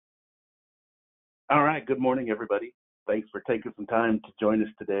All right, good morning, everybody. Thanks for taking some time to join us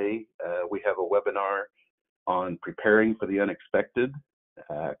today. We have a webinar on preparing for the unexpected,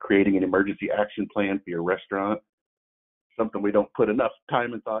 creating an emergency action plan for your restaurant, something we don't put enough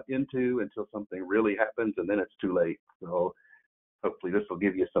time and thought into until something really happens, and then it's too late. So hopefully this will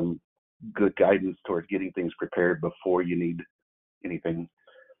give you some good guidance towards getting things prepared before you need anything.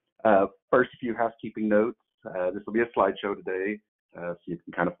 First, a few housekeeping notes. This will be a slideshow today, so you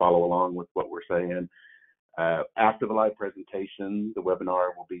can kind of follow along with what we're saying. After the live presentation, the webinar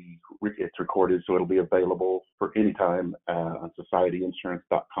it's recorded, so it'll be available for any time on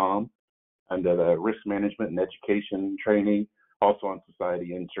societyinsurance.com under the risk management and education training, also on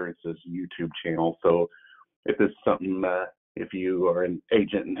Society Insurance's YouTube channel. So if this is something, if you are an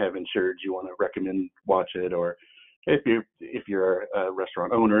agent and have insured, you want to recommend watch it, or if you're a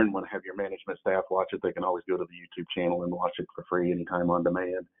restaurant owner and want to have your management staff watch it, they can always go to the YouTube channel and watch it for free anytime on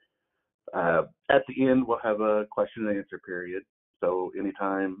demand. At the end, we'll have a question and answer period. So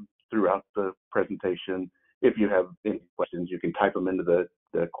anytime throughout the presentation, if you have any questions, you can type them into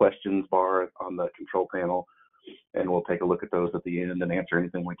the questions bar on the control panel, and we'll take a look at those at the end and answer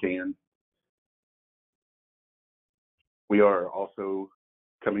anything we can. We are also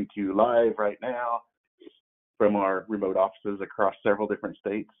coming to you live right now from our remote offices across several different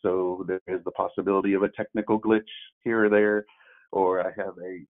states. So there is the possibility of a technical glitch here or there, or I have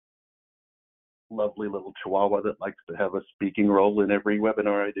a lovely little chihuahua that likes to have a speaking role in every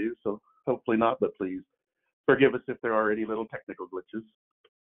webinar I do. So hopefully not, but please forgive us if there are any little technical glitches.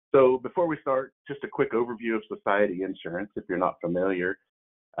 So before we start, just a quick overview of Society Insurance, if you're not familiar.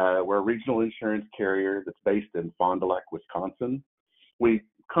 We're a regional insurance carrier that's based in Fond du Lac, Wisconsin. We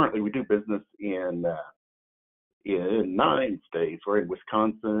do business in 9 states. We're in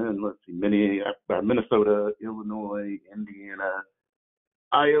Wisconsin, Minnesota, Illinois, Indiana,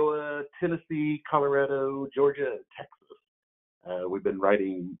 Iowa, Tennessee, Colorado, Georgia, Texas. We've been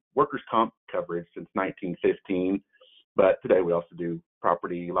writing workers' comp coverage since 1915, but today we also do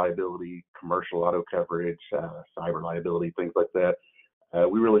property liability, commercial auto coverage, cyber liability, things like that.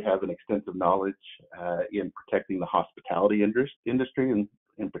 We really have an extensive knowledge in protecting the hospitality industry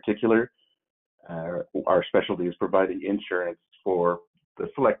in particular. Our specialty is providing insurance for the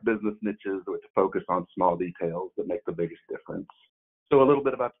select business niches with a focus on small details that make the biggest difference. So a little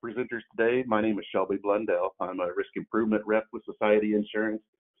bit about the presenters today. My name is Shelby Blundell. I'm a risk improvement rep with Society Insurance.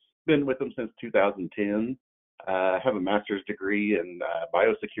 Been with them since 2010. I have a master's degree in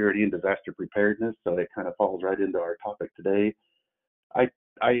biosecurity and disaster preparedness, so it kind of falls right into our topic today. I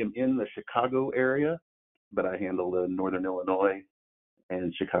am in the Chicago area, but I handle the Northern Illinois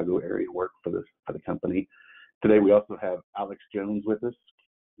and Chicago area work for the company. Today we also have Alex Jones with us.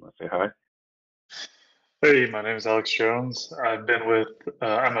 You want to say hi? Hey, my name is Alex Jones.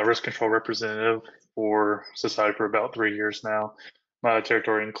 I'm a risk control representative for Society for about 3 years now. My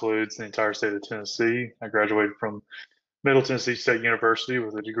territory includes the entire state of Tennessee. I graduated from Middle Tennessee State University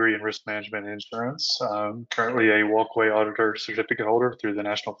with a degree in risk management and insurance. I'm currently a walkway auditor certificate holder through the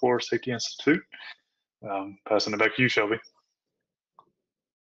National Floor Safety Institute. Passing it back to you, Shelby.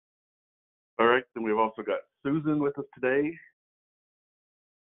 All right, then we've also got Susan with us today.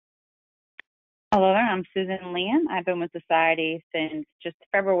 Hello there, I'm Susan Lynn. I've been with Society since just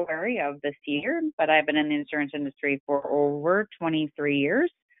February of this year, but I've been in the insurance industry for over 23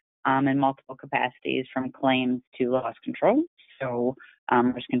 years in multiple capacities, from claims to loss control. So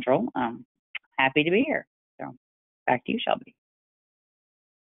risk control, happy to be here. So back to you, Shelby.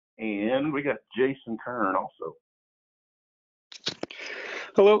 And we got Jason Kern also.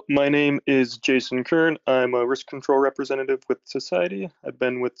 Hello, my name is Jason Kern. I'm a risk control representative with Society. I've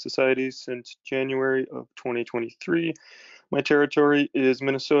been with Society since January of 2023. My territory is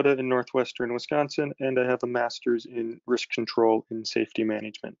Minnesota and northwestern Wisconsin, and I have a master's in risk control and safety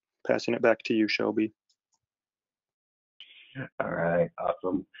management. Passing it back to you, Shelby. All right,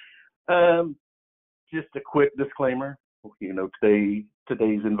 awesome. Just a quick disclaimer. You know, today's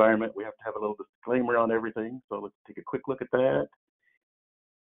environment, we have to have a little disclaimer on everything. So let's take a quick look at that,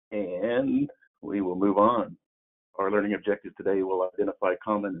 and we will move on. Our learning objectives today will identify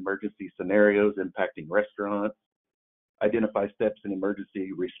common emergency scenarios impacting restaurants, identify steps in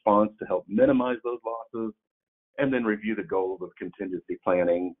emergency response to help minimize those losses, and then review the goals of contingency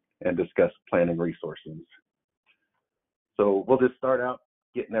planning and discuss planning resources. So we'll just start out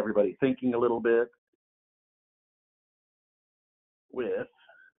getting everybody thinking a little bit with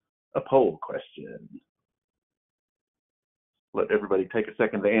a poll question. Let everybody take a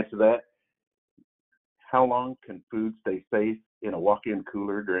second to answer that. How long can food stay safe in a walk-in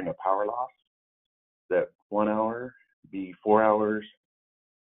cooler during a power loss? Is that 1 hour, be 4 hours,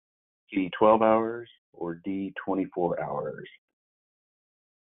 C, 12 hours, or D, 24 hours?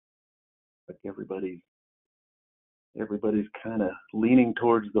 Like everybody's kind of leaning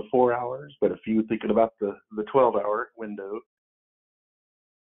towards the 4 hours, but a few thinking about the 12-hour window.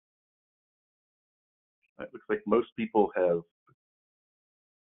 It looks like most people have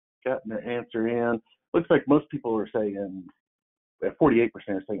gotten their answer in. Looks like most people are saying, 48%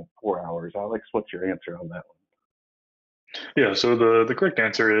 are saying 4 hours. Alex, what's your answer on that one? Yeah, so the correct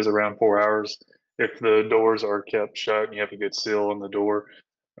answer is around 4 hours. If the doors are kept shut and you have a good seal on the door.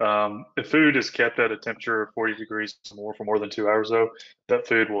 If food is kept at a temperature of 40 degrees or more for more than 2 hours, though, that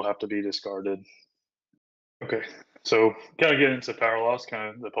food will have to be discarded. Okay, so kind of get into power loss.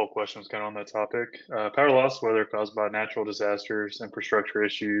 Kind of the poll question is kind of on that topic. Power loss, whether caused by natural disasters, infrastructure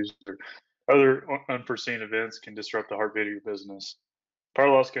issues, or other unforeseen events, can disrupt the heartbeat of your business. Power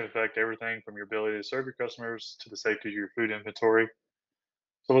loss can affect everything from your ability to serve your customers to the safety of your food inventory.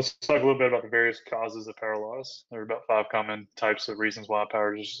 So let's talk a little bit about the various causes of power loss. There are about 5 common types of reasons why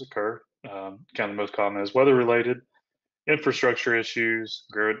power outages occur. Kind of the most common is weather related, infrastructure issues,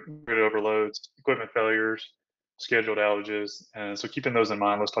 grid overloads, equipment failures, scheduled outages. And so keeping those in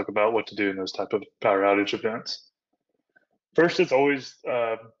mind, let's talk about what to do in those type of power outage events. First, it's always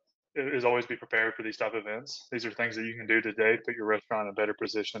be prepared for these type of events. These are things that you can do today to put your restaurant in a better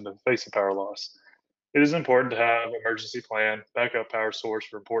position to face a power loss. It is important to have an emergency plan, backup power source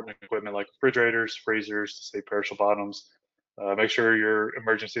for important equipment like refrigerators, freezers to save perishable items. Make sure your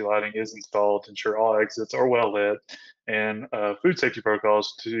emergency lighting is installed, ensure all exits are well lit, and food safety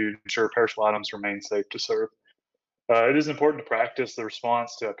protocols to ensure perishable items remain safe to serve. It is important to practice the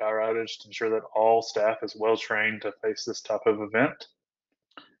response to a power outage to ensure that all staff is well trained to face this type of event.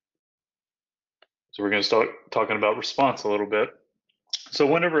 So we're going to start talking about response a little bit. So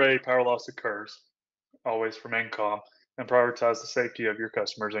whenever a power loss occurs, always remain calm and prioritize the safety of your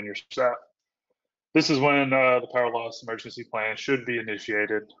customers and your staff. This is when the power loss emergency plan should be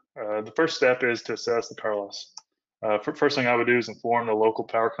initiated. The first step is to assess the power loss. First thing I would do is inform the local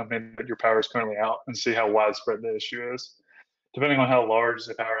power company that your power is currently out and see how widespread the issue is. Depending on how large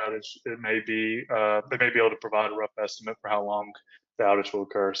the power outage it may be, they may be able to provide a rough estimate for how long the outage will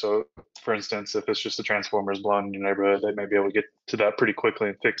occur. So, for instance, if it's just the transformer is blown in your neighborhood, they may be able to get to that pretty quickly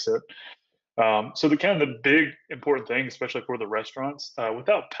and fix it. So the big important thing, especially for the restaurants,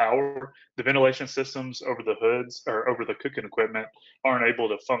 without power, the ventilation systems over the hoods or over the cooking equipment aren't able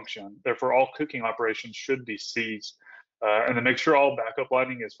to function. Therefore, all cooking operations should be ceased. And then make sure all backup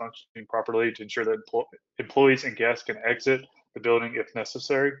lighting is functioning properly to ensure that employees and guests can exit the building if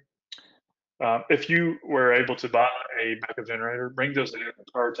necessary. If you were able to buy a backup generator, bring those in and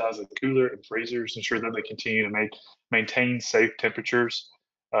prioritize the cooler and freezers, ensure that they continue to maintain safe temperatures.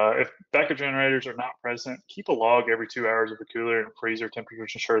 If backup generators are not present, keep a log every 2 hours of the cooler and freezer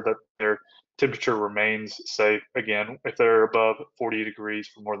temperatures, ensure that their temperature remains safe. Again, if they're above 40 degrees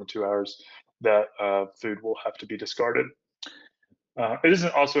for more than 2 hours, that food will have to be discarded. It is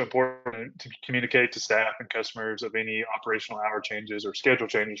also important to communicate to staff and customers of any operational hour changes or schedule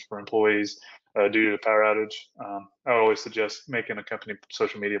changes for employees due to the power outage. I would always suggest making a company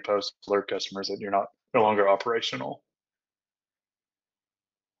social media post to alert customers that you're no longer operational.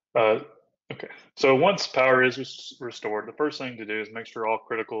 Okay, so once power is restored, the first thing to do is make sure all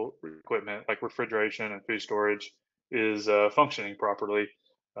critical equipment like refrigeration and food storage is functioning properly.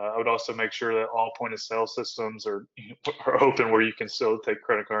 I would also make sure that all point of sale systems are open where you can still take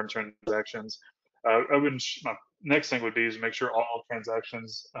credit card transactions. My next thing would be is make sure all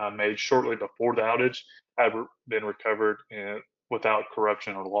transactions made shortly before the outage have been recovered without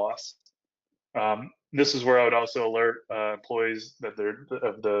corruption or loss. This is where I would also alert employees that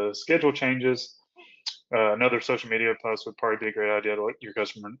of the schedule changes. Another social media post would probably be a great idea to let your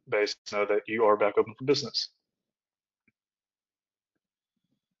customer base know that you are back open for business.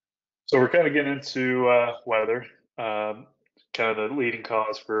 So we're kind of getting into weather, kind of the leading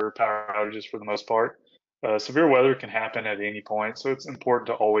cause for power outages for the most part. Severe weather can happen at any point, so it's important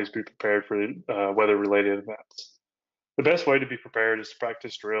to always be prepared for weather-related events. The best way to be prepared is to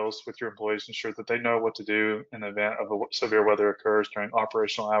practice drills with your employees, ensure that they know what to do in the event of severe weather occurs during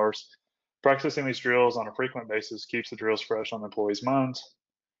operational hours. Practicing these drills on a frequent basis keeps the drills fresh on the employees' minds.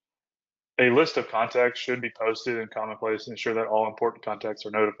 A list of contacts should be posted in Commonplace to ensure that all important contacts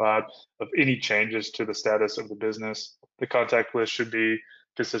are notified of any changes to the status of the business. The contact list should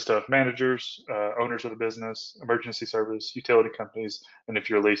consist of managers, owners of the business, emergency service, utility companies, and if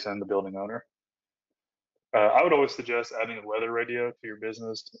you're leasing, the building owner. I would always suggest adding a weather radio to your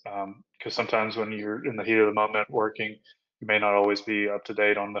business because sometimes when you're in the heat of the moment working, you may not always be up to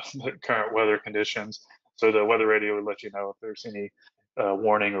date on the current weather conditions. So the weather radio would let you know if there's any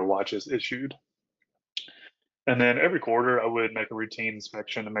warning or watches issued. And then every quarter, I would make a routine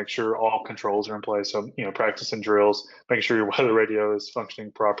inspection to make sure all controls are in place. So, practicing drills, making sure your weather radio is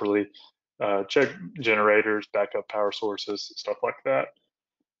functioning properly, check generators, backup power sources, stuff like that.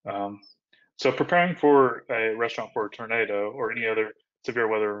 So preparing for a restaurant for a tornado or any other severe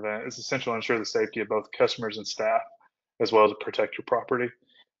weather event is essential to ensure the safety of both customers and staff, as well as to protect your property.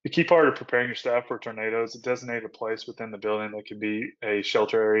 The key part of preparing your staff for tornadoes is to designate a place within the building that could be a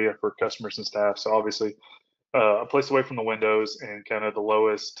shelter area for customers and staff. So obviously, a place away from the windows and kind of the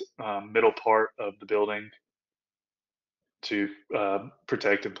lowest middle part of the building to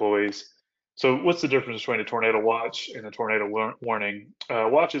protect employees. So what's the difference between a tornado watch and a tornado warning?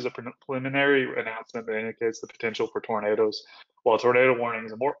 Watch is a preliminary announcement that indicates the potential for tornadoes, while a tornado warning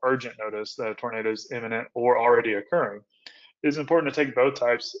is a more urgent notice that a tornado is imminent or already occurring. It is important to take both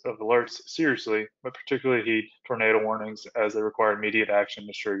types of alerts seriously, but particularly heed tornado warnings as they require immediate action to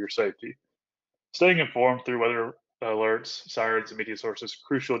ensure your safety. Staying informed through weather alerts, sirens, and media sources is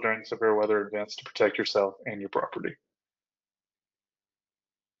crucial during severe weather events to protect yourself and your property.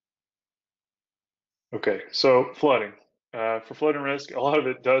 Okay, so flooding. For flooding risk, a lot of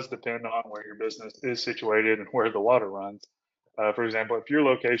it does depend on where your business is situated and where the water runs. For example, if your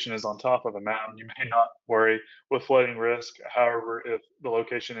location is on top of a mountain, you may not worry with flooding risk. However, if the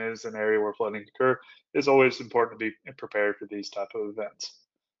location is an area where flooding occurs, it's always important to be prepared for these type of events.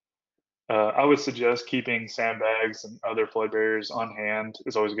 I would suggest keeping sandbags and other flood barriers on hand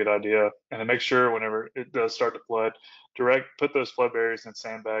is always a good idea. And to make sure whenever it does start to flood, put those flood barriers and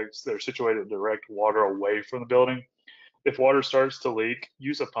sandbags that are situated to direct water away from the building. If water starts to leak,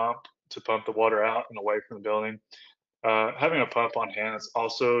 use a pump to pump the water out and away from the building. Having a pump on hand is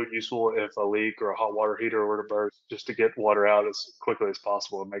also useful if a leak or a hot water heater were to burst, just to get water out as quickly as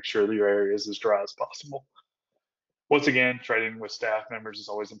possible and make sure that your area is as dry as possible. Once again, trading with staff members is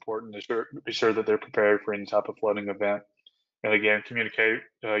always important to be sure that they're prepared for any type of flooding event. And again, communicate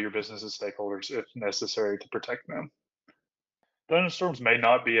your business's stakeholders if necessary to protect them. Thunderstorms may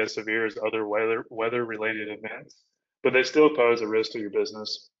not be as severe as other weather-related events, but they still pose a risk to your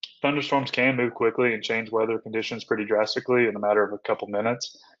business. Thunderstorms can move quickly and change weather conditions pretty drastically in a matter of a couple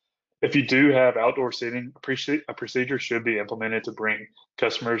minutes. If you do have outdoor seating, a procedure should be implemented to bring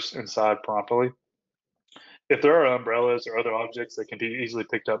customers inside promptly. If there are umbrellas or other objects that can be easily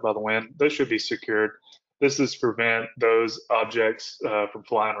picked up by the wind, those should be secured. This is to prevent those objects from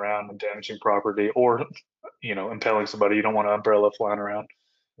flying around and damaging property or, impaling somebody. You don't want an umbrella flying around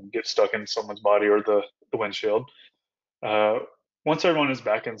and get stuck in someone's body or the windshield. Once everyone is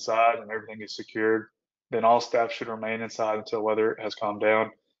back inside and everything is secured, then all staff should remain inside until weather has calmed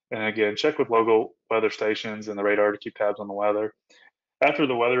down. And again, check with local weather stations and the radar to keep tabs on the weather. After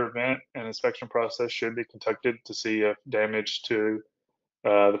the weather event, an inspection process should be conducted to see if damage to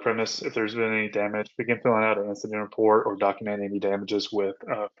the premise, if there's been any damage. Begin filling out an incident report or document any damages with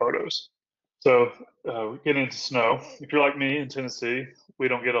photos. So getting into snow. If you're like me in Tennessee, we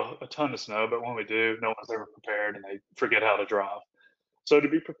don't get a ton of snow, but when we do, no one's ever prepared and they forget how to drive. So to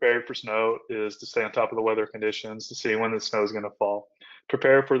be prepared for snow is to stay on top of the weather conditions to see when the snow is going to fall.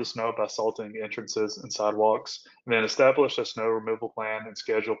 Prepare for the snow by salting entrances and sidewalks, and then establish a snow removal plan and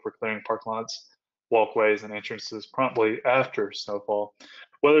schedule for clearing parking lots, walkways, and entrances promptly after snowfall.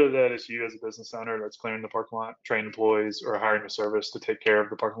 Whether that is you as a business owner that's clearing the parking lot, trained employees, or hiring a service to take care of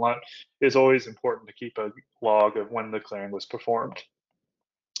the parking lot, it's always important to keep a log of when the clearing was performed.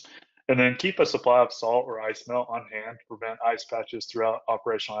 And then keep a supply of salt or ice melt on hand to prevent ice patches throughout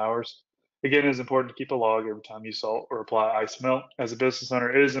operational hours. Again, it is important to keep a log every time you salt or apply ice melt. As a business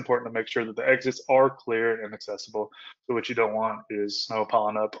owner, it is important to make sure that the exits are clear and accessible. So what you don't want is snow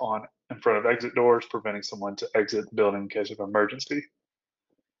piling up in front of exit doors, preventing someone to exit the building in case of emergency.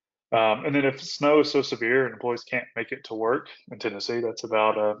 And then if snow is so severe and employees can't make it to work in Tennessee, that's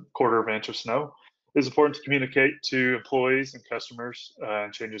about a quarter of an inch of snow. It's important to communicate to employees and customers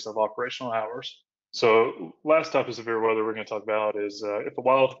and changes of operational hours. So last type of severe weather we're going to talk about is if a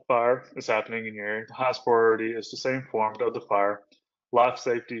wildfire is happening in your area, the highest priority is to stay informed of the fire. Life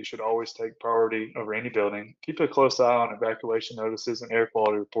safety should always take priority over any building. Keep a close eye on evacuation notices and air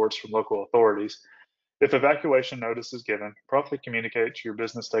quality reports from local authorities. If evacuation notice is given, promptly communicate to your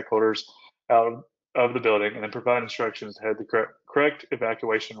business stakeholders out of the building and then provide instructions to head the correct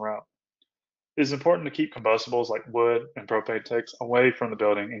evacuation route. It is important to keep combustibles like wood and propane tanks away from the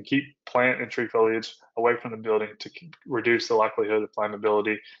building and keep plant and tree foliage away from the building to reduce the likelihood of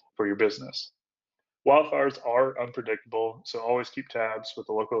flammability for your business. Wildfires are unpredictable, so always keep tabs with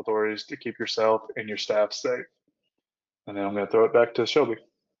the local authorities to keep yourself and your staff safe. And then I'm going to throw it back to Shelby.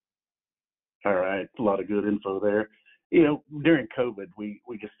 All right, a lot of good info there. during COVID, we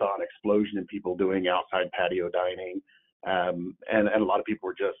just saw an explosion in people doing outside patio dining, and a lot of people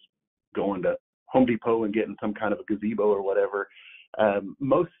were just going to Home Depot and getting some kind of a gazebo or whatever.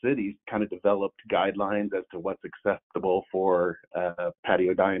 Most cities kind of developed guidelines as to what's acceptable for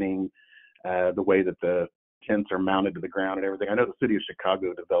patio dining, the way that the tents are mounted to the ground and everything. I know the city of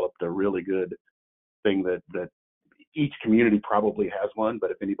Chicago developed a really good thing that each community probably has one,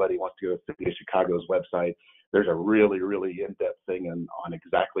 but if anybody wants to go to the City of Chicago's website, there's a really, really in-depth thing on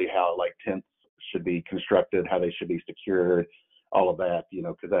exactly how like tents should be constructed, how they should be secured, all of that,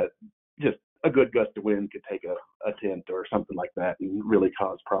 because that just a good gust of wind could take a tent or something like that and really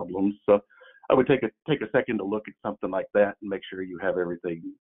cause problems. So I would take a second to look at something like that and make sure you have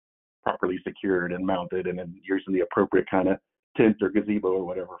everything properly secured and mounted and then using the appropriate kind of tent or gazebo or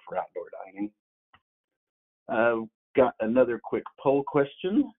whatever for outdoor dining. Got another quick poll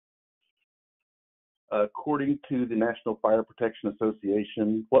question. According to the National Fire Protection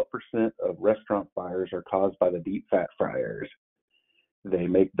Association, what % of restaurant fires are caused by the deep fat fryers? They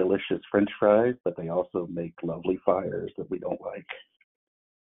make delicious French fries, but they also make lovely fires that we don't like.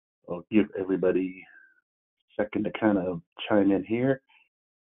 I'll give everybody a second to kind of chime in here.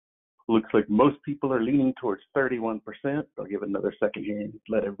 Looks like most people are leaning towards 31%. I'll give it another second here and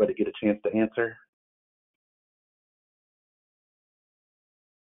let everybody get a chance to answer.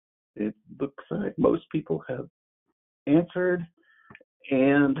 It looks like most people have answered,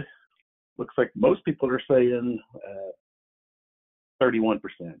 and looks like most people are saying 31%.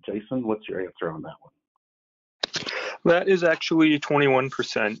 Jason, what's your answer on that one? That is actually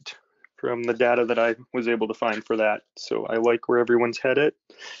 21% from the data that I was able to find for that. So I like where everyone's head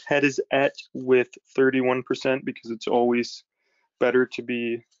is at with 31% because it's always better to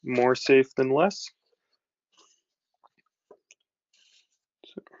be more safe than less.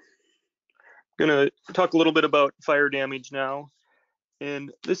 So I'm going to talk a little bit about fire damage now.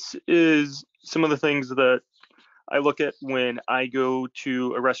 And this is some of the things that I look at when I go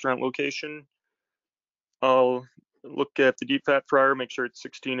to a restaurant location. I'll look at the deep fat fryer, make sure it's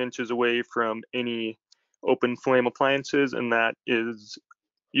 16 inches away from any open flame appliances, and that is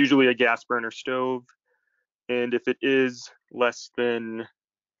usually a gas burner stove. And if it is less than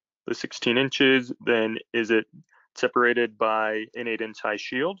the 16 inches, then is it separated by an 8-inch high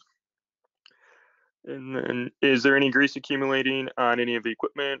shield? And then is there any grease accumulating on any of the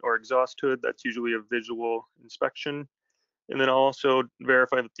equipment or exhaust hood? That's usually a visual inspection. And then I'll also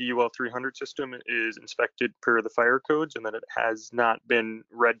verify that the UL 300 system is inspected per the fire codes and that it has not been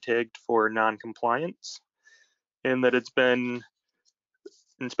red tagged for non-compliance and that it's been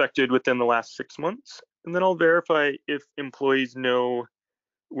inspected within the last 6 months. And then I'll verify if employees know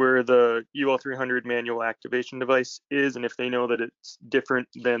where the UL 300 manual activation device is and if they know that it's different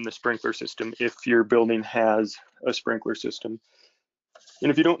than the sprinkler system if your building has a sprinkler system. And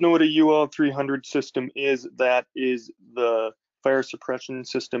if you don't know what a UL 300 system is, that is the fire suppression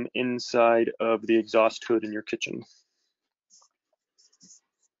system inside of the exhaust hood in your kitchen.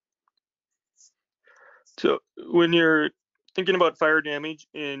 So when you're thinking about fire damage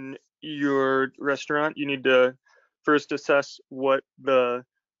in your restaurant, you need to first assess what the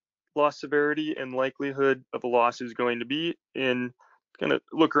loss severity and likelihood of a loss is going to be, and kind of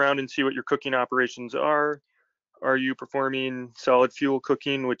look around and see what your cooking operations are. Are you performing solid fuel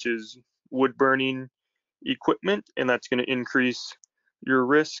cooking, which is wood burning equipment, and that's going to increase your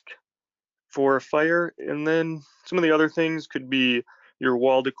risk for a fire? And then some of the other things could be your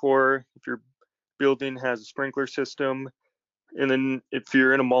wall decor, if your building has a sprinkler system, and then if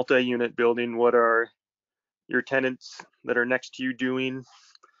you're in a multi-unit building, what are your tenants that are next to you doing?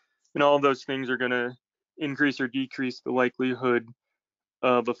 And all of those things are going to increase or decrease the likelihood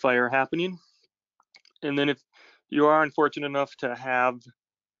of a fire happening. And then if you are unfortunate enough to have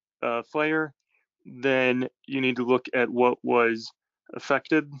a fire, then you need to look at what was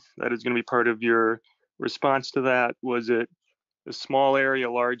affected. That is going to be part of your response to that. Was it a small area,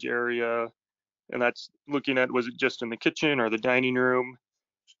 large area? And that's looking at, was it just in the kitchen or the dining room?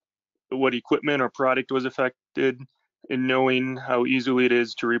 What equipment or product was affected, and knowing how easily it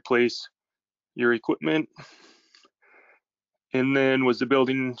is to replace your equipment. And then was the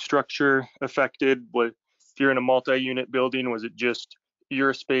building structure affected? If you're in a multi-unit building, was it just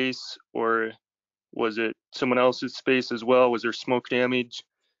your space or was it someone else's space as well? Was there smoke damage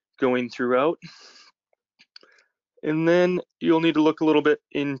going throughout? And then you'll need to look a little bit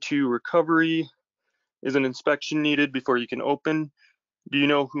into recovery. Is an inspection needed before you can open? Do you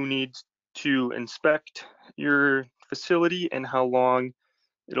know who needs to inspect your facility and how long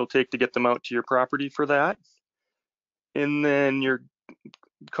it'll take to get them out to your property for that? And then your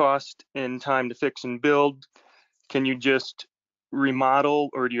cost and time to fix and build. can you just remodel,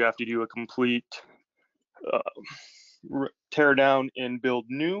 or do you have to do a complete tear down and build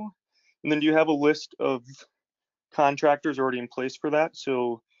new? And then do you have a list of contractors already in place for that,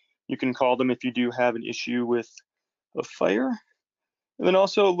 so you can call them if you do have an issue with a fire? And then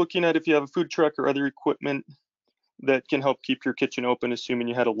also looking at if you have a food truck or other equipment that can help keep your kitchen open, assuming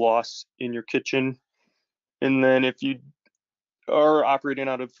you had a loss in your kitchen. And then if you are operating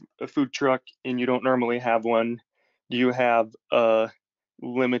out of a food truck and you don't normally have one, do you have a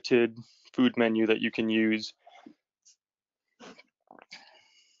limited food menu that you can use?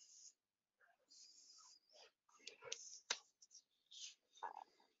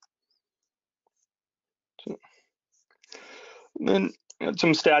 And then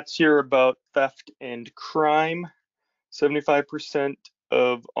some stats here about theft and crime. 75%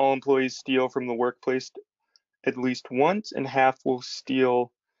 of all employees steal from the workplace at least once, and half will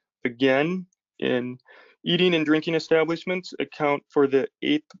steal again. In eating and drinking establishments account for the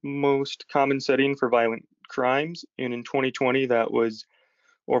 8th most common setting for violent crimes, and in 2020 that was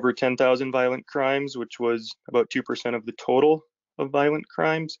over 10,000 violent crimes, which was about 2% of the total of violent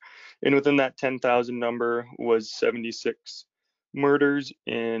crimes. And within that 10,000 number was 76 murders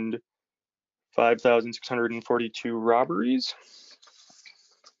and 5,642 robberies.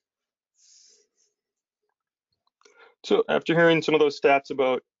 So after hearing some of those stats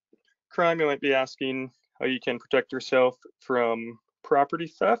about crime, you might be asking how you can protect yourself from property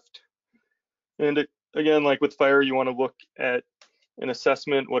theft. And again, like with fire, you want to look at an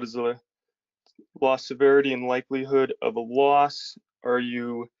assessment. What is the loss severity and likelihood of a loss? Are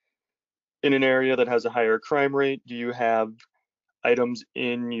you in an area that has a higher crime rate? Do you have items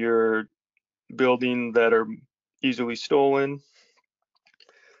in your building that are easily stolen?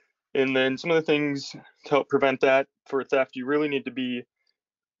 And then some of the things to help prevent that for theft, you really need to be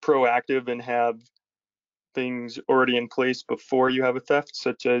proactive and have things already in place before you have a theft,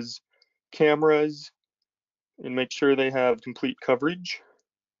 such as cameras, and make sure they have complete coverage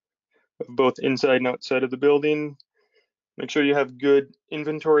of both inside and outside of the building. Make sure you have good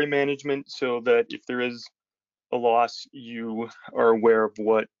inventory management so that if there is a loss, you are aware of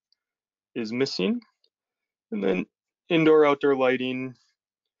what is missing. And then indoor, outdoor lighting,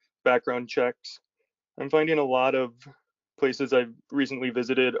 background checks. I'm finding a lot of places I've recently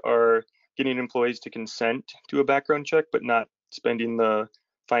visited are getting employees to consent to a background check, but not spending the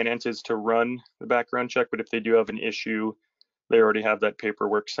finances to run the background check. But if they do have an issue, they already have that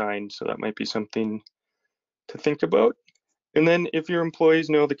paperwork signed. So that might be something to think about. And then if your employees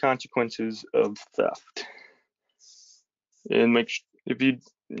know the consequences of theft, and if you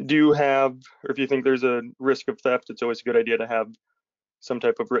do have, or if you think there's a risk of theft, it's always a good idea to have some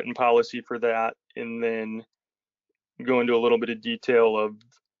type of written policy for that, and then go into a little bit of detail of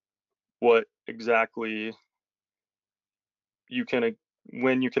what exactly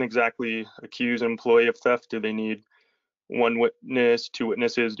when you can exactly accuse an employee of theft. Do they need one witness, two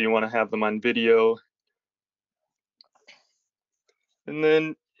witnesses? Do you want to have them on video? And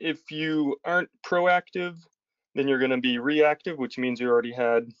then if you aren't proactive, then you're going to be reactive, which means you already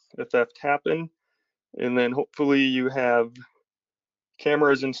had a theft happen. And then hopefully you have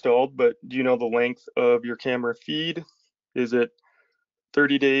cameras installed, but do you know the length of your camera feed? Is it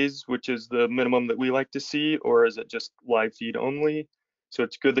 30 days, which is the minimum that we like to see, or is it just live feed only? So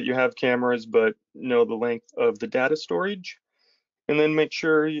it's good that you have cameras, but know the length of the data storage. And then make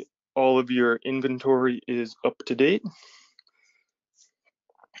sure all of your inventory is up to date.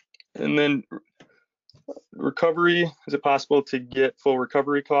 And then recovery, is it possible to get full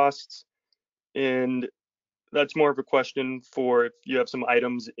recovery costs? And that's more of a question for if you have some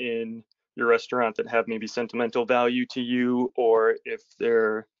items in your restaurant that have maybe sentimental value to you, or if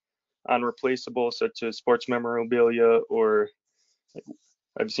they're unreplaceable, such as sports memorabilia, or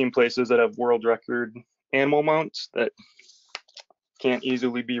I've seen places that have world record animal mounts that can't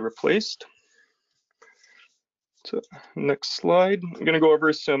easily be replaced. So next slide, I'm going to go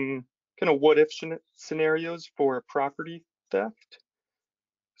over some kind of what if scenarios for property theft.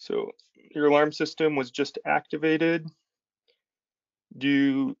 So your alarm system was just activated.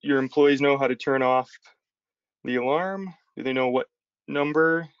 Do your employees know how to turn off the alarm? Do they know what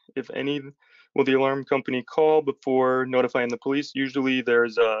number, if any, will the alarm company call before notifying the police? Usually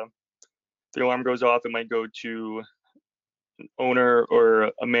there's the alarm goes off, it might go to an owner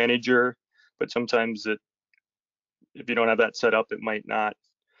or a manager, but sometimes if you don't have that set up, it might not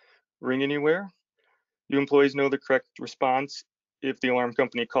ring anywhere. Do employees know the correct response if the alarm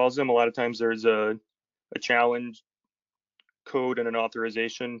company calls them? A lot of times there's a challenge code and an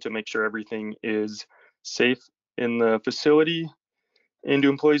authorization to make sure everything is safe in the facility. And do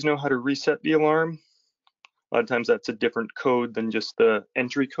employees know how to reset the alarm? A lot of times that's a different code than just the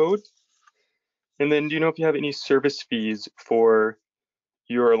entry code. And then do you know if you have any service fees for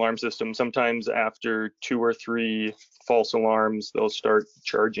your alarm system? Sometimes after 2 or 3 false alarms, they'll start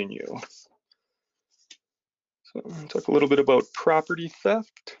charging you. So I'll talk a little bit about property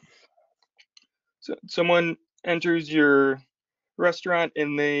theft. So someone enters your restaurant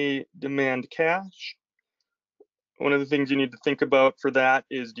and they demand cash. One of the things you need to think about for that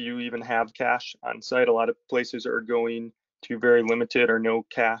is, do you even have cash on site? A lot of places are going to very limited or no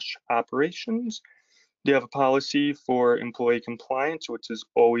cash operations. Do you have a policy for employee compliance, which is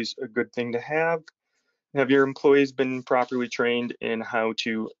always a good thing to have? Have your employees been properly trained in how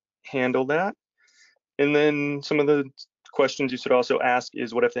to handle that? And then some of the questions you should also ask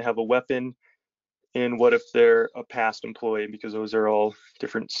is, what if they have a weapon? And what if they're a past employee? Because those are all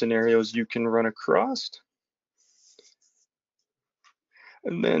different scenarios you can run across.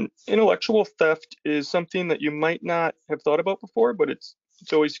 And then intellectual theft is something that you might not have thought about before, but it's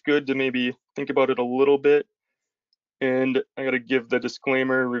always good to maybe think about it a little bit. And I got to give the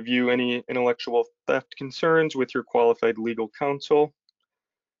disclaimer: review any intellectual theft concerns with your qualified legal counsel.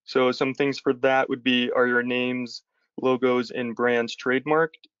 So some things for that would be, are your names, logos, and brands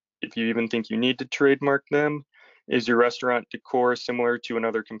trademarked? If you even think you need to trademark them. Is your restaurant decor similar to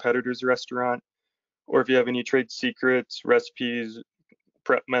another competitor's restaurant? Or if you have any trade secrets, recipes,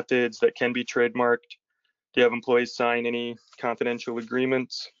 prep methods that can be trademarked. Do you have employees sign any confidential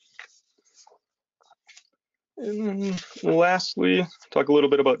agreements? And then lastly, talk a little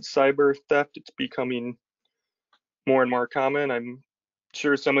bit about cyber theft. It's becoming more and more common. I'm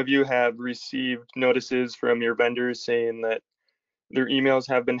sure some of you have received notices from your vendors saying that their emails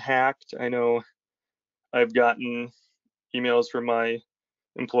have been hacked. I know I've gotten emails from my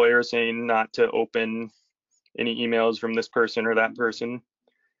employer saying not to open any emails from this person or that person.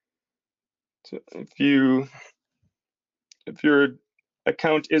 So if your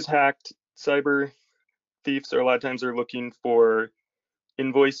account is hacked, cyber thieves are a lot of times looking for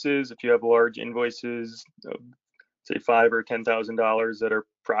invoices. If you have large invoices of say $5,000 or $10,000 that are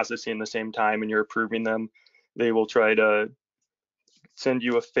processing the same time and you're approving them, they will try to send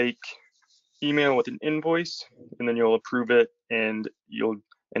you a fake email with an invoice, and then you'll approve it and you'll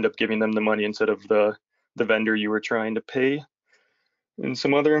end up giving them the money instead of the vendor you were trying to pay. And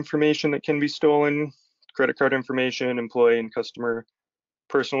some other information that can be stolen: credit card information, employee and customer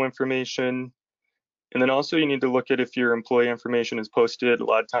personal information. And then also you need to look at if your employee information is posted. A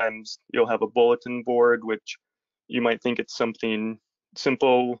lot of times you'll have a bulletin board, which you might think it's something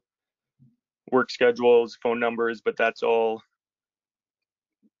simple, work schedules, phone numbers, but that's all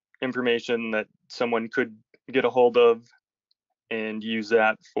information that someone could get a hold of and use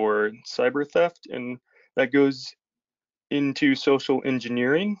that for cyber theft. And that goes into social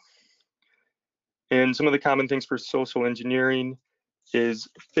engineering. And some of the common things for social engineering is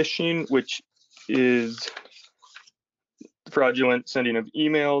phishing, which is fraudulent sending of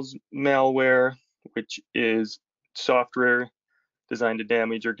emails; malware, which is software designed to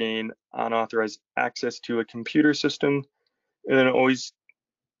damage or gain unauthorized access to a computer system. And then always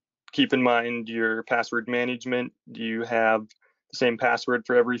keep in mind your password management. Do you have the same password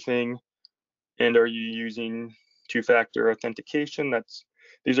for everything? And are you using two-factor authentication?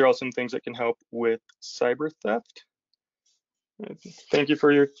 These are all some things that can help with cyber theft. Thank you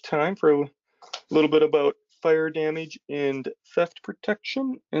for your time for a little bit about fire damage and theft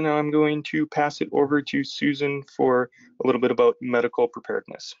protection. And now I'm going to pass it over to Susan for a little bit about medical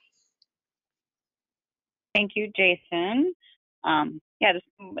preparedness. Thank you, Jason. Yeah, just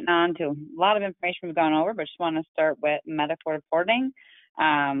moving on to a lot of information we've gone over, but just want to start with medical reporting.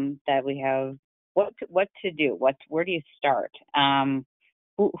 That we have what to do. Where do you start?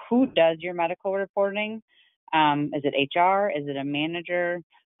 Who does your medical reporting? Is it HR? Is it a manager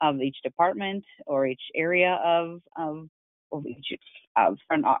of each department or each area of each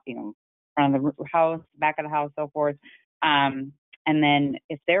front of the house, back of the house, so forth? And then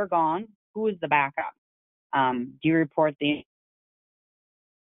if they're gone, who is the backup? Do you report the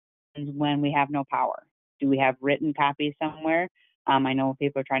when we have no power? Do we have written copies somewhere? I know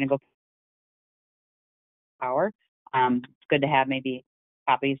people are trying to go power. It's good to have maybe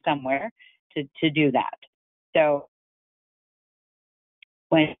copies somewhere to do that. So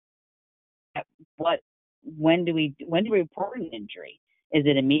when do we report an injury? Is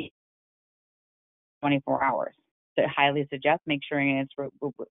it immediate? 24 hours. So I highly suggest make sure it's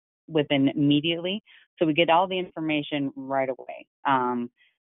within immediately, so we get all the information right away.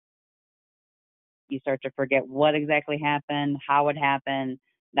 You start to forget what exactly happened, how it happened,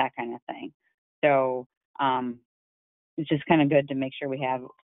 that kind of thing. So it's just kind of good to make sure we have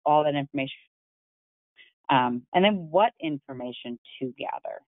all that information. And then what information to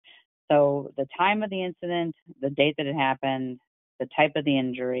gather. So the time of the incident, the date that it happened, the type of the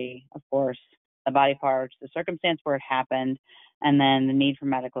injury, of course, the body parts, the circumstance where it happened, and then the need for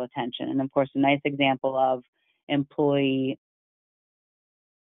medical attention. And of course, a nice example of employee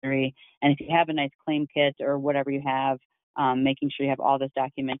injury. And if you have a nice claim kit or whatever you have, making sure you have all this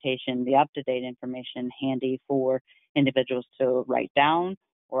documentation, the up-to-date information handy for individuals to write down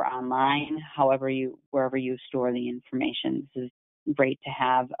or online, wherever you store the information. This is great to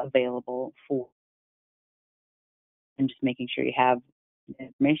have available for, and just making sure you have the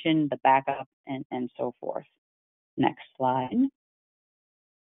information, the backup, and so forth. Next slide.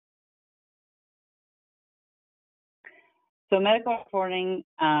 So medical reporting,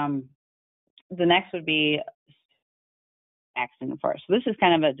 the next would be accident first. So this is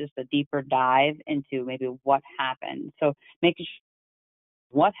kind of just a deeper dive into maybe what happened. So making sure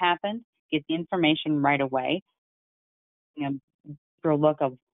what happened, get the information right away, for a look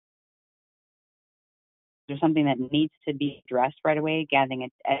of there's something that needs to be addressed right away, gathering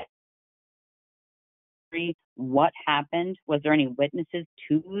it at what happened, was there any witnesses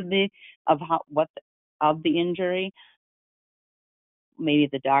to the injury, maybe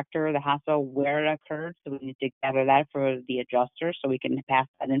the doctor or the hospital where it occurred, so we need to gather that for the adjuster so we can pass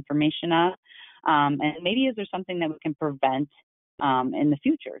that information on. And maybe is there something that we can prevent in the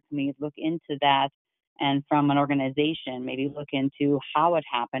future? Can we look into that? And from an organization, maybe look into how it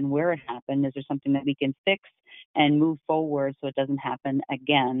happened, where it happened. Is there something that we can fix and move forward so it doesn't happen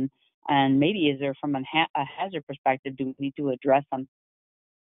again? And maybe is there, from a hazard perspective, do we need to address some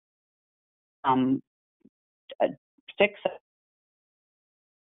fix it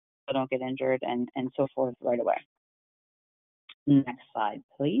so don't get injured and so forth right away? Next slide,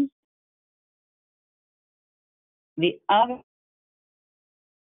 please. The other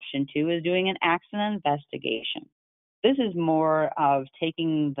option too is doing an accident investigation. This is more of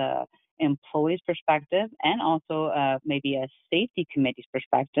taking the employee's perspective and also maybe a safety committee's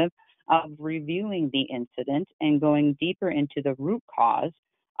perspective of reviewing the incident and going deeper into the root cause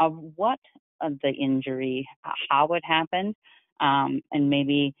of what the injury, how it happened, and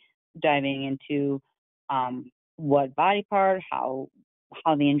maybe diving into what body part, how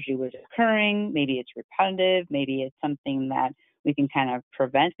the injury was occurring. Maybe it's repetitive. Maybe it's something that we can kind of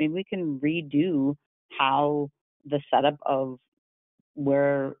prevent. Maybe we can redo how the setup of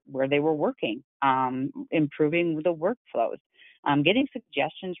where they were working, improving the workflows, getting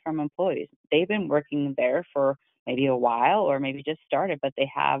suggestions from employees. They've been working there for maybe a while or maybe just started, but they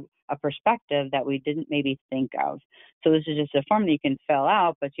have a perspective that we didn't maybe think of. So this is just a form that you can fill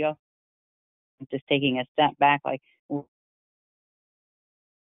out, but you also just taking a step back, like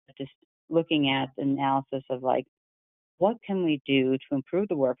just looking at the analysis of like, what can we do to improve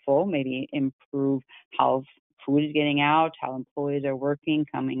the workflow, maybe improve how food is getting out, how employees are working,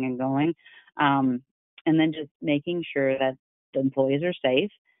 coming and going, and then just making sure that the employees are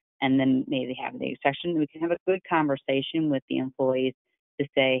safe, and then maybe have the section. We can have a good conversation with the employees to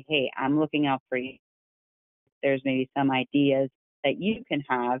say, hey, I'm looking out for you. There's maybe some ideas that you can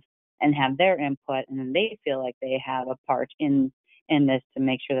have and have their input, and then they feel like they have a part in this to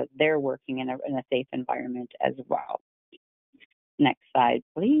make sure that they're working in a safe environment as well. Next slide,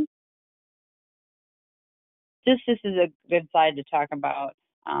 please. This is a good slide to talk about,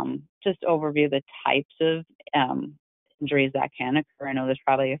 just overview the types of injuries that can occur. I know there's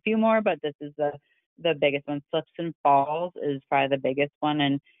probably a few more, but this is the biggest one. Slips and falls is probably the biggest one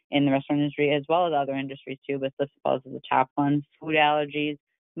in the restaurant industry, as well as other industries too, but slips and falls is the top one. Food allergies,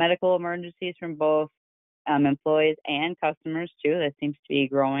 medical emergencies from both employees and customers too. That seems to be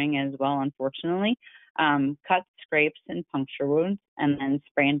growing as well, unfortunately. Cuts, scrapes, and puncture wounds, and then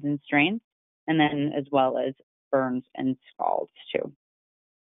sprains and strains, and then as well as burns and scalds too.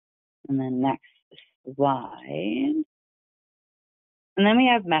 And then next slide. And then we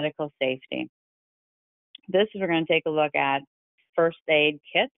have medical safety. This is, we're going to take a look at first aid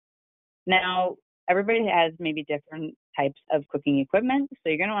kits. Now, everybody has maybe different types of cooking equipment, so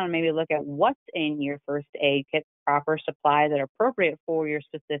you're going to want to maybe look at what's in your first aid kit, proper supplies that are appropriate for your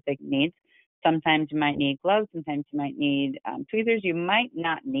specific needs. Sometimes you might need gloves, sometimes you might need tweezers. You might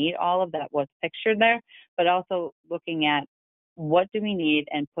not need all of that, what's pictured there, but also looking at what do we need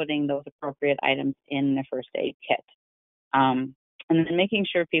and putting those appropriate items in the first aid kit. And then making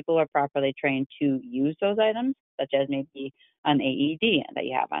sure people are properly trained to use those items, such as maybe an AED that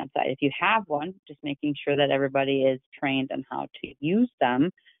you have on site. If you have one, just making sure that everybody is trained on how to use them,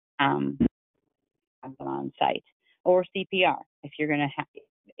 have them on site. Or CPR, if you're going to have,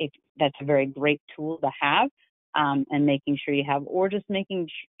 if that's a very great tool to have, and making sure you have, or just making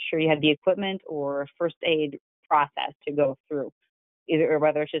sure you have the equipment or first aid process to go through, either, or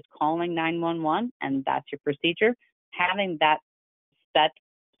whether it's just calling 911 and that's your procedure, having that set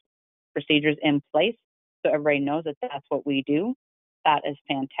procedures in place so everybody knows that that's what we do. That is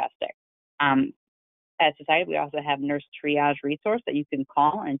fantastic. At Society, we also have nurse triage resource that you can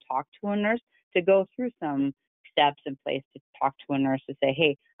call and talk to a nurse to go through some steps in place to talk to a nurse to say,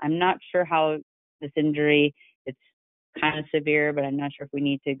 hey, I'm not sure how this injury, it's kind of severe, but I'm not sure if we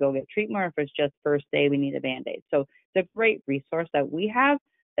need to go get treatment or if it's just first aid, we need a Band-Aid. So it's a great resource that we have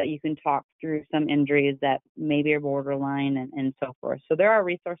that you can talk through some injuries that maybe are borderline and so forth. So there are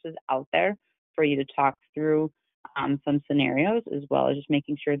resources out there for you to talk through some scenarios, as well as just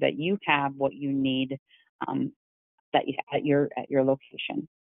making sure that you have what you need that you at your location.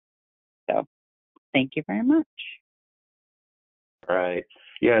 So thank you very much. Right.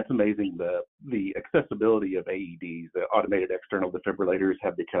 Yeah, it's amazing. The accessibility of AEDs, the automated external defibrillators,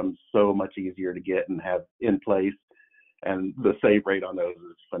 have become so much easier to get and have in place, and the save rate on those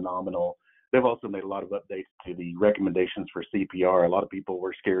is phenomenal. They've also made a lot of updates to the recommendations for CPR. A lot of people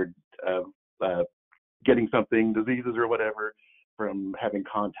were scared of getting something, diseases or whatever, from having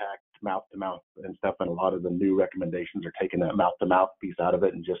contact mouth to mouth and stuff. And a lot of the new recommendations are taking that mouth to mouth piece out of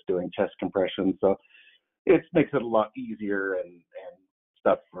it and just doing chest compression. So it makes it a lot easier and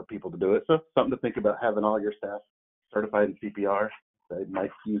stuff for people to do it. So something to think about, having all your staff certified in CPR. They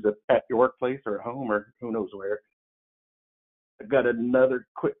might use it at your workplace or at home or who knows where. I've got another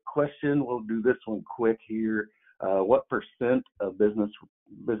quick question. We'll do this one quick here. What percent of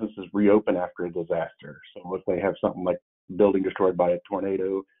businesses reopen after a disaster? So if they have something like building destroyed by a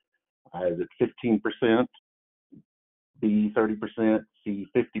tornado, is it 15%, B 30%, C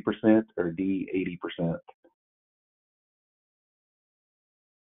 50%, or D 80%?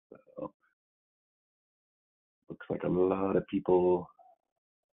 So, looks like a lot of people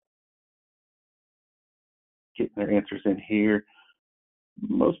getting their answers in here.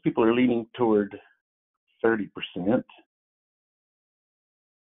 Most people are leaning toward 30%.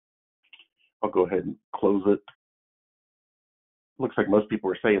 I'll go ahead and close it. Looks like most people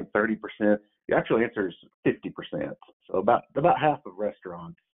are saying 30%. The actual answer is 50%. So about half of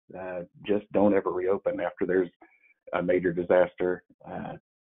restaurants just don't ever reopen after there's a major disaster.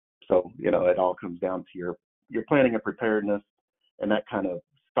 So, it all comes down to your planning and preparedness, and that kind of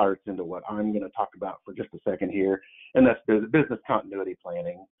starts into what I'm going to talk about for just a second here, and that's business continuity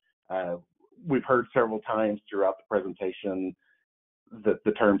planning. We've heard several times throughout the presentation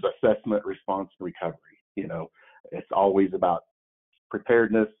the terms assessment, response, and recovery. It's always about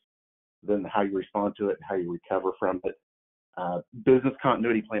preparedness, then how you respond to it, and how you recover from it. Business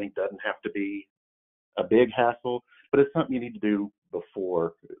continuity planning doesn't have to be a big hassle, but it's something you need to do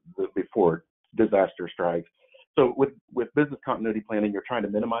before disaster strikes. So with business continuity planning, you're trying to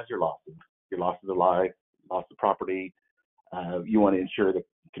minimize your losses of life, loss of property. You want to ensure the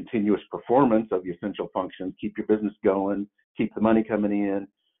continuous performance of the essential functions, keep your business going, keep the money coming in,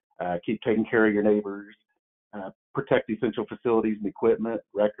 keep taking care of your neighbors, protect essential facilities and equipment,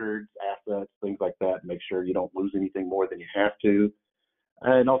 records, assets, things like that, make sure you don't lose anything more than you have to,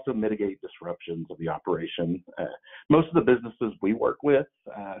 and also mitigate disruptions of the operation. Most of the businesses we work with,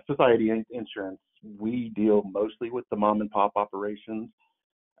 Society Insurance, we deal mostly with the mom and pop operations.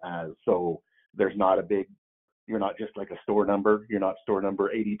 So there's not you're not just like a store number. You're not store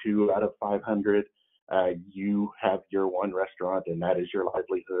number 82 out of 500. You have your one restaurant, and that is your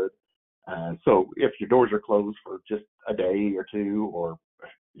livelihood. So if your doors are closed for just a day or two, or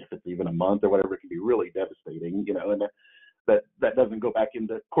if it's even a month or whatever, it can be really devastating, and that doesn't go back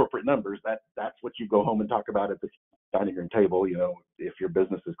into corporate numbers. That's what you go home and talk about at the dining room table. If your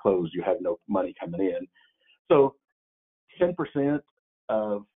business is closed, you have no money coming in. So 10%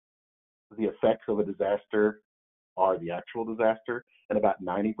 of the effects of a disaster are the actual disaster, and about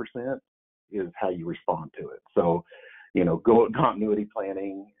 90% is how you respond to it. So, continuity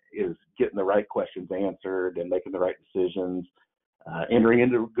planning is getting the right questions answered and making the right decisions, entering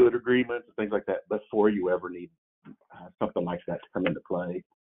into good agreements and things like that before you ever need something like that to come into play.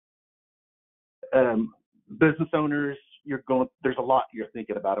 Business owners, there's a lot you're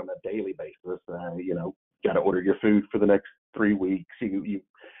thinking about on a daily basis. Got to order your food for the next 3 weeks. You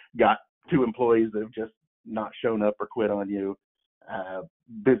got 2 employees that have just not shown up or quit on you.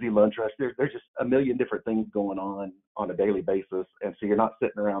 Busy lunch rush. There's just a million different things going on a daily basis, and so you're not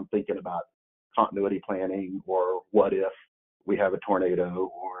sitting around thinking about continuity planning or what if we have a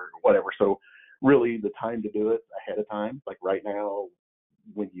tornado or whatever. So really the time to do it ahead of time, like right now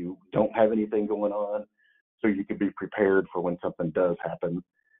when you don't have anything going on, so you can be prepared for when something does happen.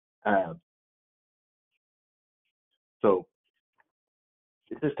 So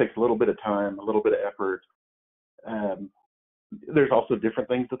it just takes a little bit of time, a little bit of effort. There's also different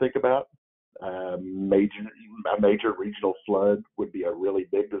things to think about. A major regional flood would be a really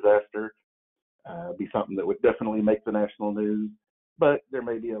big disaster, be something that would definitely make the national news. But there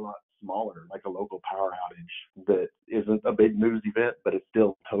may be a lot smaller, like a local power outage that isn't a big news event, but it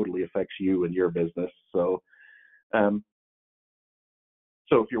still totally affects you and your business. So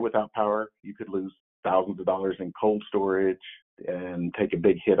if you're without power, you could lose thousands of dollars in cold storage and take a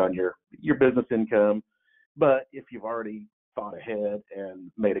big hit on your business income. But if you've already thought ahead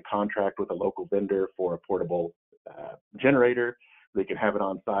and made a contract with a local vendor for a portable generator, they can have it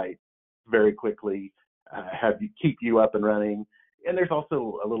on site very quickly, keep you up and running. And there's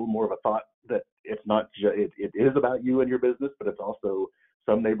also a little more of a thought that it's not it is about you and your business, but it's also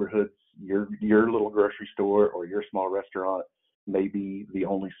some neighborhoods, your little grocery store or your small restaurant may be the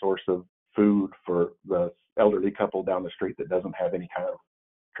only source of food for the elderly couple down the street that doesn't have any kind of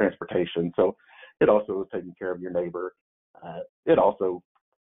transportation. So it also is taking care of your neighbor. It also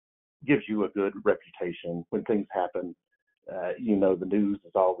gives you a good reputation when things happen. The news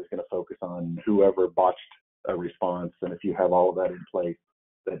is always going to focus on whoever botched a response, and if you have all of that in place,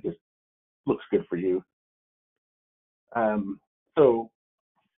 that just looks good for you. So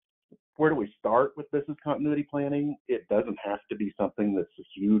where do we start with business continuity planning? It doesn't have to be something that's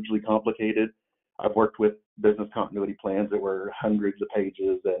hugely complicated. I've worked with business continuity plans that were hundreds of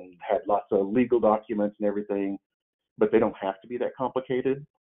pages and had lots of legal documents and everything, but they don't have to be that complicated.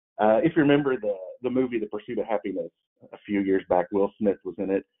 If you remember the movie The Pursuit of Happiness a few years back, Will Smith was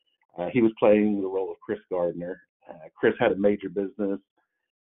in it. He was playing the role of Chris Gardner. Chris had a major business,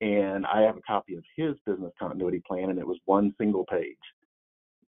 and I have a copy of his business continuity plan, and it was one single page.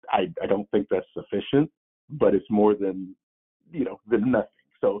 I don't think that's sufficient, but it's more than nothing.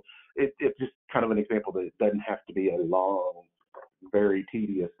 So it's just kind of an example that it doesn't have to be a long, very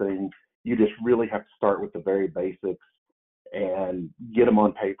tedious thing. You just really have to start with the very basics and get them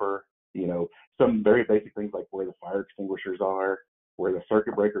on paper. Some very basic things like where the fire extinguishers are, where the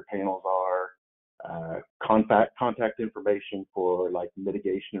circuit breaker panels are, contact information for like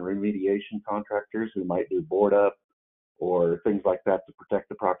mitigation and remediation contractors who might do board up or things like that to protect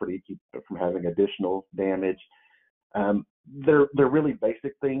the property, keep it from having additional damage. They're really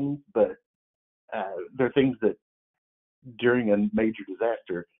basic things, but they're things that during a major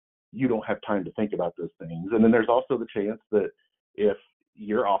disaster, you don't have time to think about those things. And then there's also the chance that if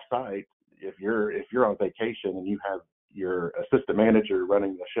you're off site, if you're on vacation and you have your assistant manager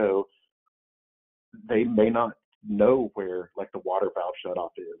running the show, they may not know where like the water valve shutoff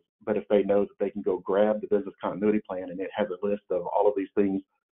is, but if they know that they can go grab the business continuity plan and it has a list of all of these things,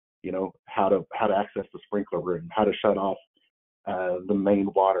 how to access the sprinkler room, how to shut off the main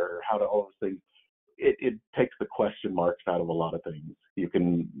water, how to all those things, it takes the question marks out of a lot of things. You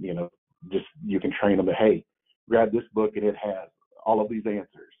can you can train them to, hey, grab this book and it has all of these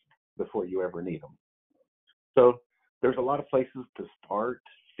answers before you ever need them. So there's a lot of places to start.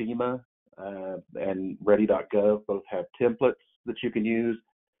 FEMA and ready.gov both have templates that you can use,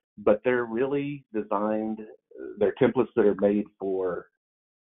 but they're really designed, they're templates that are made for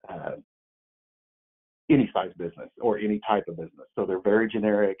any size business or any type of business. So they're very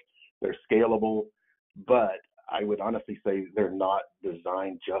generic, they're scalable, but I would honestly say they're not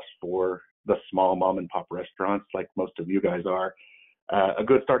designed just for the small mom and pop restaurants like most of you guys are. A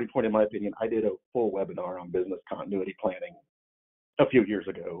good starting point, in my opinion, I did a full webinar on business continuity planning a few years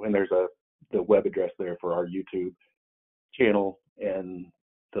ago, and there's the web address there for our YouTube channel and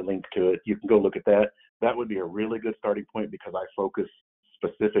the link to it. You can go look at that. That would be a really good starting point because I focus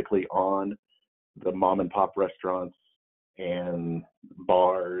specifically on the mom and pop restaurants and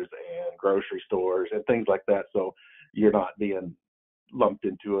bars and grocery stores and things like that. So you're not being lumped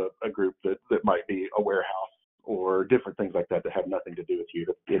into a group that might be a warehouse or different things like that have nothing to do with you.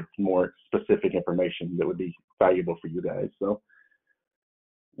 It's more specific information that would be valuable for you guys. So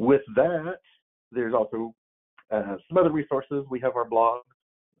with that, there's also some other resources. We have our blogs.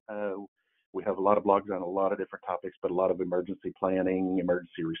 We have a lot of blogs on a lot of different topics, but a lot of emergency planning,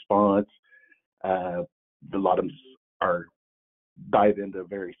 emergency response. A lot of them are dive into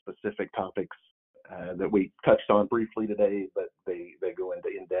very specific topics that we touched on briefly today, but they go into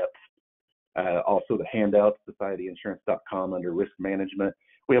in-depth. Also the handouts, societyinsurance.com under risk management.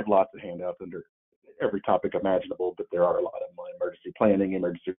 We have lots of handouts under every topic imaginable, but there are a lot of them on emergency planning,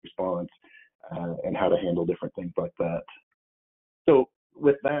 emergency response, and how to handle different things like that. So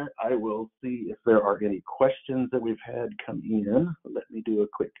with that, I will see if there are any questions that we've had come in. Let me do a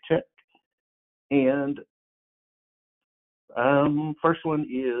quick check. And first one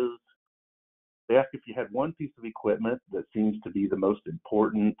is, They ask if you had one piece of equipment that seems to be the most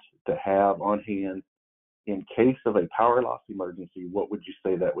important to have on hand in case of a power loss emergency. What would you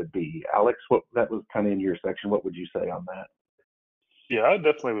say that would be? Alex, that was kind of in your section. What would you say on that? Yeah, I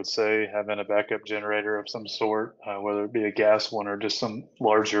definitely would say having a backup generator of some sort, whether it be a gas one or just some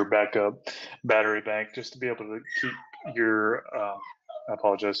larger backup battery bank, just to be able to keep your, I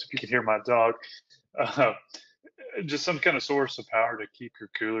apologize if you can hear my dog, uh, just some kind of source of power to keep your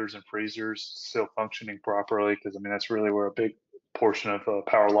coolers and freezers still functioning properly. Because, I mean, that's really where a big portion of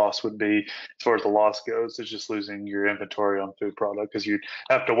power loss would be as far as the loss goes, is just losing your inventory on food product, because you'd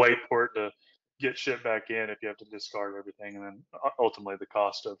have to wait for it to get shipped back in if you have to discard everything, and then ultimately the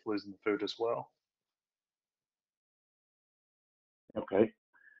cost of losing the food as well. Okay.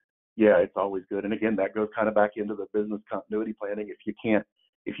 Yeah, it's always good. And again, that goes kind of back into the business continuity planning.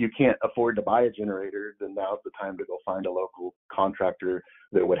 If you can't afford to buy a generator, then now's the time to go find a local contractor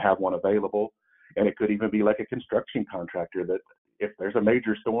that would have one available. And it could even be like a construction contractor that if there's a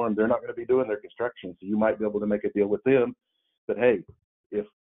major storm, they're not going to be doing their construction. So you might be able to make a deal with them that, hey,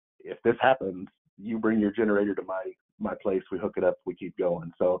 if this happens, you bring your generator to my place, we hook it up, we keep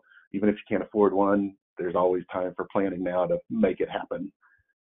going. So even if you can't afford one, there's always time for planning now to make it happen.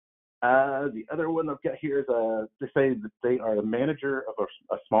 The other one I've got here is they say that they are the manager of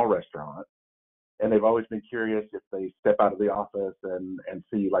a small restaurant, and they've always been curious if they step out of the office and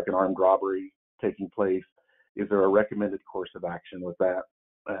see like an armed robbery taking place, is there a recommended course of action with that?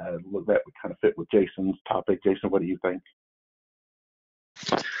 That would kind of fit with Jason's topic. Jason, what do you think?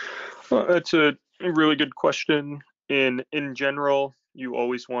 Well, that's a really good question. In general, you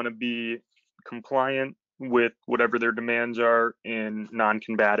always want to be compliant with whatever their demands are and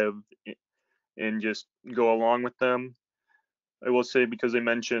non-combative, and just go along with them. I will say, because they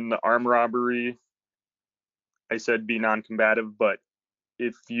mentioned the armed robbery, I said be non-combative, but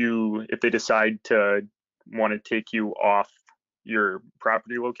if they decide to want to take you off your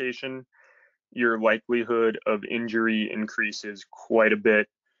property location, your likelihood of injury increases quite a bit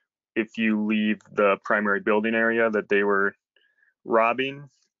if you leave the primary building area that they were robbing.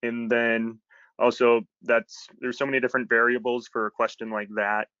 And then also, there's so many different variables for a question like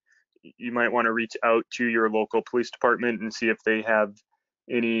that. You might want to reach out to your local police department and see if they have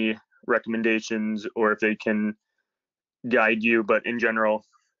any recommendations or if they can guide you. But in general,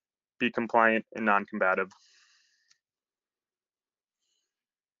 be compliant and non-combative.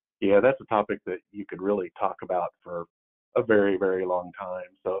 Yeah, that's a topic that you could really talk about for a very, very long time.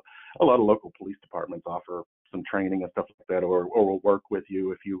 So a lot of local police departments offer some training and stuff like that, or will work with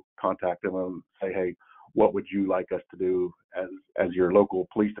you if you contact them and say, hey, what would you like us to do as your local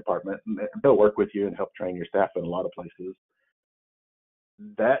police department? And they'll work with you and help train your staff in a lot of places.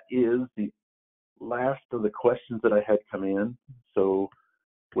 That is the last of the questions that I had come in. So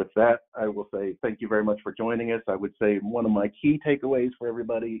with that, I will say thank you very much for joining us. I would say one of my key takeaways for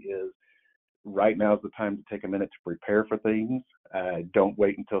everybody is right now is the time to take a minute to prepare for things. Don't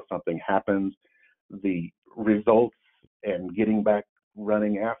wait until something happens. The results and getting back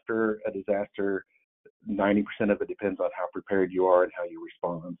running after a disaster, 90% of it depends on how prepared you are and how you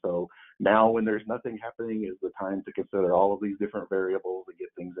respond. So now when there's nothing happening is the time to consider all of these different variables and get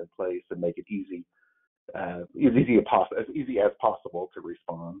things in place and make it as easy as possible to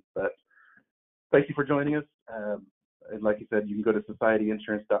respond. But thank you for joining us. And like you said, you can go to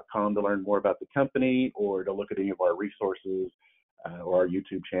societyinsurance.com to learn more about the company or to look at any of our resources or our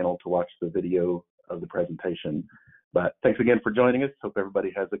YouTube channel to watch the video of the presentation. But thanks again for joining us. Hope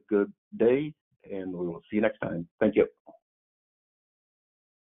everybody has a good day, and we will see you next time. Thank you.